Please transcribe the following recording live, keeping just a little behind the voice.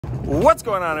What's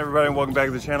going on, everybody, and welcome back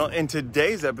to the channel. In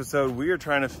today's episode, we are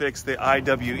trying to fix the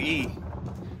IWE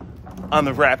on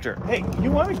the Raptor. Hey, you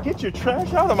want to get your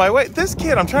trash out of my way? This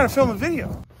kid, I'm trying to film a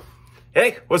video.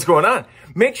 Hey, what's going on?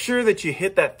 Make sure that you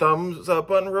hit that thumbs up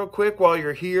button real quick while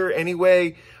you're here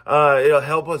anyway. It'll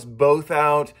help us both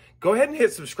out. Go ahead and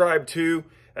hit subscribe too.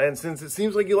 And since it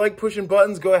seems like you like pushing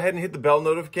buttons, go ahead and hit the bell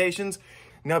notifications.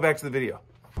 Now back to the video.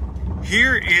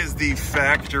 Here is the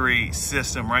factory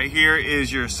system. Right here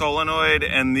is your solenoid,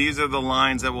 and these are the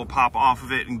lines that will pop off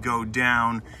of it and go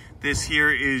down. This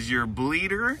here is your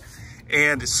bleeder.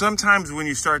 And sometimes when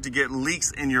you start to get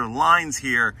leaks in your lines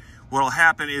here, what will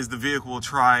happen is the vehicle will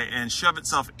try and shove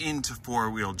itself into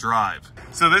four-wheel drive.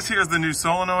 So this here is the new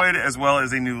solenoid as well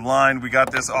as a new line. We got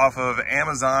this off of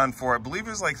Amazon for, I believe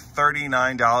it was like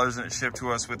 $39, and it shipped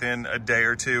to us within a day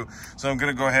or two. So I'm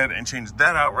gonna go ahead and change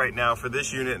that out right now for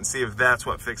this unit and see if that's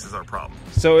what fixes our problem.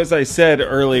 So as I said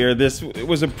earlier, this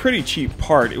was a pretty cheap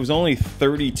part. It was only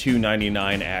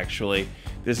 $32.99 actually.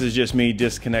 This is just me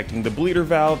disconnecting the bleeder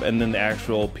valve and then the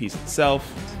actual piece itself.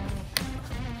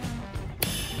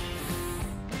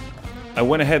 I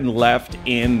went ahead and left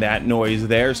in that noise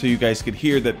there so you guys could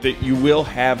hear that you will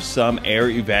have some air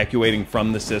evacuating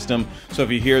from the system. So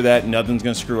if you hear that, nothing's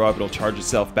gonna screw up, it'll charge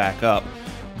itself back up.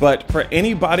 But for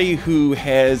anybody who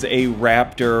has a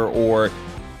Raptor or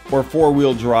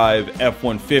four-wheel drive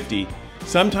F-150,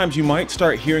 sometimes you might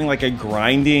start hearing like a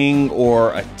grinding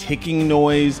or a ticking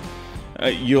noise.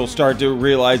 You'll start to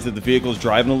realize that the vehicle is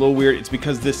driving a little weird. It's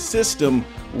because the system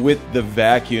with the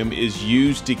vacuum is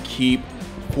used to keep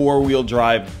four-wheel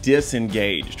drive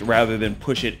disengaged rather than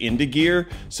push it into gear.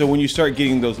 So when you start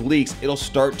getting those leaks, it'll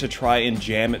start to try and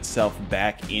jam itself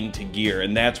back into gear,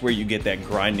 and that's where you get that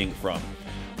grinding from.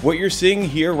 What you're seeing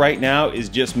here right now is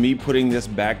just me putting this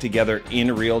back together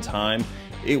in real time.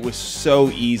 It was so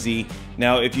easy.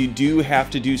 Now, if you do have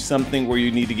to do something where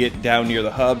you need to get down near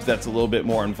the hubs, that's a little bit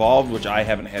more involved, which I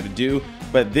haven't had to do.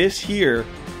 But this here,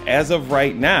 as of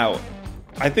right now,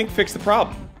 I think fixed the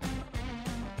problem.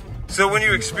 So when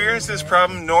you experience this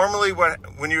problem, normally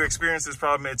when you experience this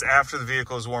problem, it's after the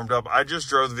vehicle is warmed up. I just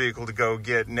drove the vehicle to go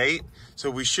get Nate, so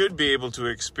we should be able to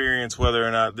experience whether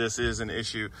or not this is an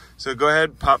issue. So go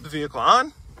ahead, pop the vehicle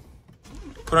on,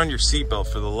 put on your seatbelt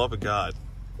for the love of God.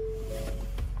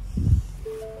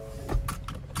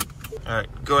 All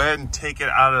right, go ahead and take it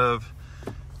out of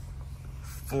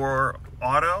 4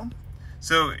 Auto.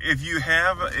 So if you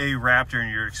have a Raptor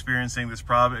and you're experiencing this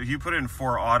problem, if you put it in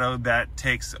 4 Auto, that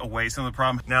takes away some of the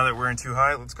problem. Now that we're in 2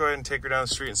 High, let's go ahead and take her down the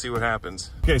street and see what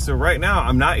happens. Okay, so right now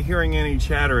I'm not hearing any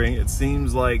chattering. It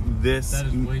seems like this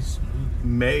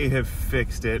may have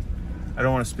fixed it. I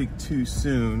don't want to speak too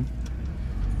soon.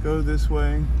 Go this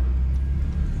way.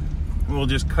 We'll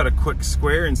just cut a quick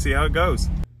square and see how it goes.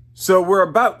 So we're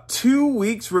about 2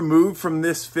 weeks removed from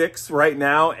this fix right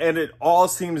now, and it all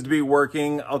seems to be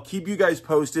working. I'll keep you guys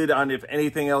posted on if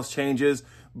anything else changes,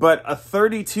 but a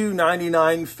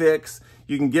 $32.99 fix.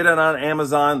 You can get it on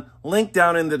Amazon. Link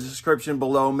down in the description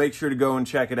below. Make sure to go and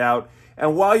check it out.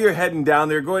 And while you're heading down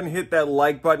there, go ahead and hit that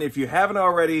like button. If you haven't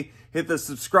already, hit the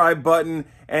subscribe button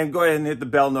and go ahead and hit the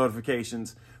bell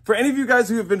notifications. For any of you guys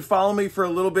who have been following me for a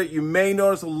little bit, you may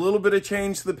notice a little bit of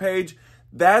change to the page.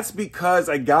 That's because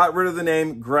I got rid of the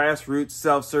name Grassroots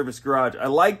Self-Service Garage. I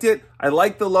liked it. I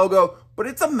like the logo, but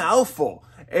it's a mouthful.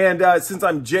 And since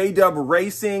I'm J-Dub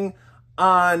Racing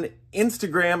on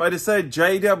Instagram, I decided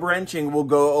J-Dub Wrenching will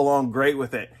go along great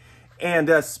with it.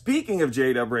 And speaking of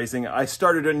J-Dub Racing, I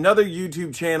started another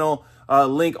YouTube channel,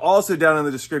 link also down in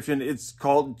the description. It's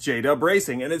called J-Dub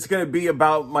Racing, and it's going to be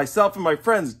about myself and my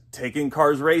friends taking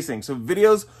cars racing. So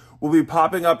videos will be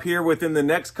popping up here within the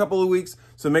next couple of weeks,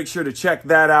 so make sure to check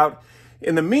that out.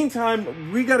 In the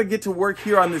meantime, we got to get to work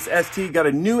here on this ST. Got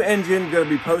a new engine, going to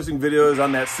be posting videos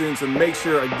on that soon, so make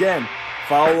sure, again,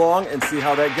 follow along and see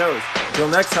how that goes. Until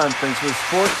next time, thanks for the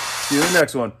support. See you in the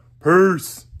next one.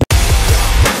 Peace.